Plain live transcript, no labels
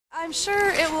I'm sure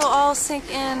it will all sink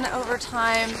in over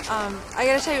time. I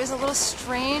gotta tell you, it was a little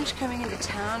strange coming into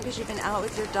town because you've been out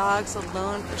with your dogs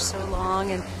alone for so long,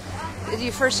 and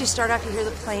first you start off, you hear the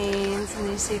planes, and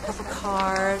then you see a couple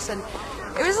cars, and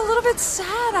it was a little bit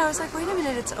sad. I was like, wait a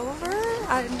minute, it's over?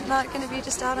 I'm not going to be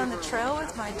just out on the trail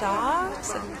with my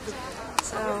dogs? And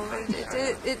so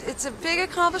it's a big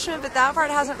accomplishment, but that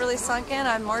part hasn't really sunk in.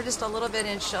 I'm more just a little bit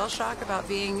in shell shock about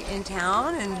being in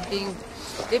town and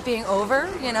it being over,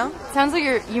 you know? Sounds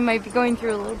like you might be going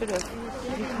through a little bit of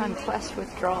conquest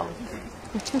withdrawal.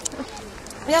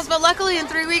 Yes, but luckily in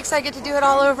 3 weeks I get to do it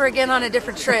all over again on a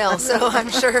different trail, so I'm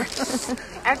sure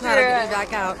After I'll get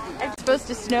back out. It's supposed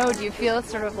to snow. Do you feel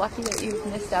sort of lucky that you've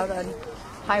missed out on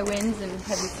high winds and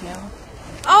heavy snow?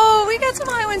 Oh, we got some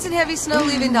high winds and heavy snow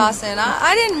leaving Dawson.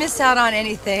 I didn't miss out on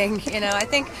anything. You know, I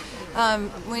think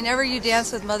whenever you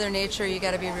dance with Mother Nature, you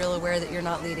got to be real aware that you're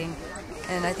not leading.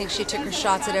 And I think she took her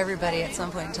shots at everybody at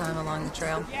some point in time along the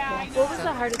trail. Yeah. What was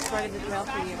the hardest part of the trail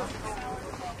for you?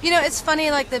 You know, it's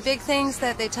funny, like the big things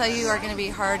that they tell you are going to be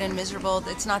hard and miserable,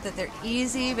 it's not that they're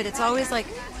easy, but it's always like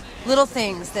little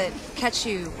things that catch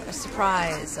you a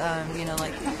surprise. You know,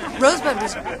 like Rosebud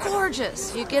was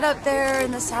gorgeous. You get up there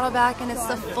in the Saddleback and it's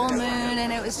the full moon,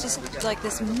 and it was just like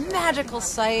this magical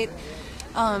sight.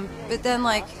 But then,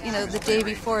 like, you know, the day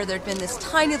before there'd been this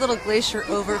tiny little glacier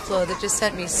overflow that just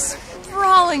sent me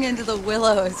sprawling into the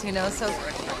willows, you know. So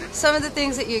some of the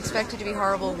things that you expected to be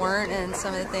horrible weren't, and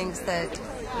some of the things that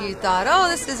you thought, oh,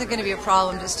 this isn't going to be a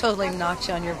problem, just totally knocked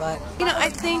you on your butt. You know, I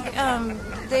think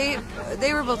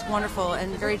they were both wonderful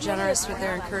and very generous with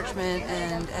their encouragement,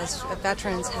 and as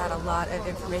veterans had a lot of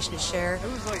information to share.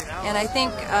 And I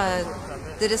think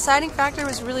the deciding factor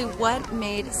was really what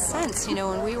made sense. You know,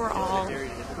 when we were all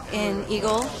in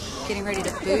Eagle getting ready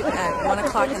to boot at 1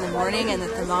 o'clock in the morning and the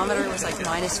thermometer was like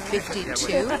minus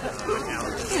 52, you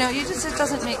know, it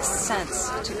doesn't make sense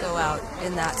to go out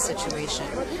in that situation.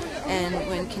 And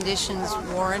when conditions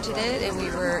warranted it and we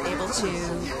were able to,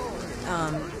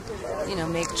 you know,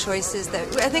 make choices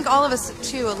that, I think all of us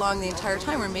too along the entire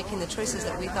time were making the choices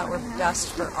that we thought were best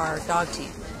for our dog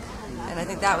team. And I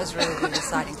think that was really the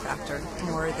deciding factor,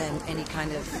 more than any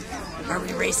kind of, are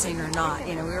we racing or not?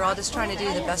 You know, we were all just trying to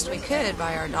do the best we could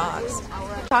by our dogs.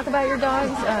 Talk about your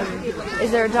dogs.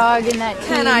 Is there a dog in that team?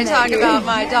 Can I talk about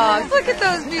my dogs? Look at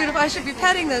those beautiful, I should be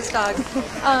petting those dogs.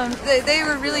 They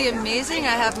were really amazing.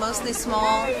 I have mostly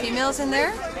small females in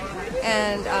there.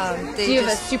 And do you have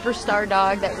a superstar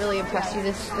dog that really impressed you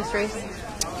this race?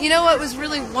 You know what was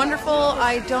really wonderful?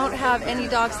 I don't have any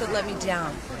dogs that let me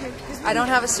down. I don't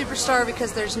have a superstar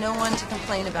because there's no one to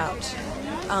complain about.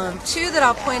 Two that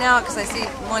I'll point out because I see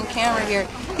one camera here.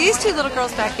 These two little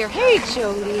girls back here. Hey,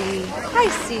 Jodi. Hi,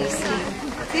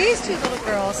 Cece. These two little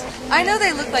girls. I know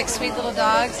they look like sweet little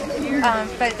dogs,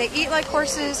 but they eat like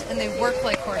horses and they work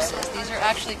like horses. These are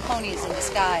actually ponies in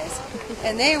disguise.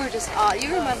 And they were just,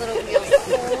 you were my little wheels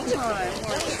the whole time,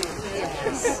 weren't you?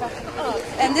 Yes.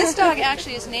 And this dog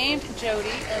actually is named Jodi,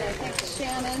 and I think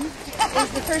Shannon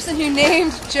is the person who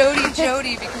named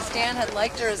Jodi because Dan had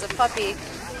liked her as a puppy,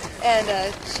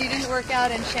 and she didn't work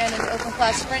out in Shannon's open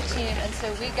class sprint team, and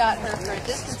so we got her for a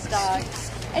distance dog.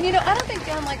 And you know, I don't think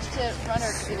Dan likes to run her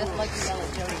because he doesn't like to yell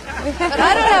at Jodi, but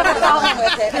I don't have a problem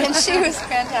with it, and she was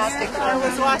fantastic. I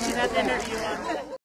was watching that interview.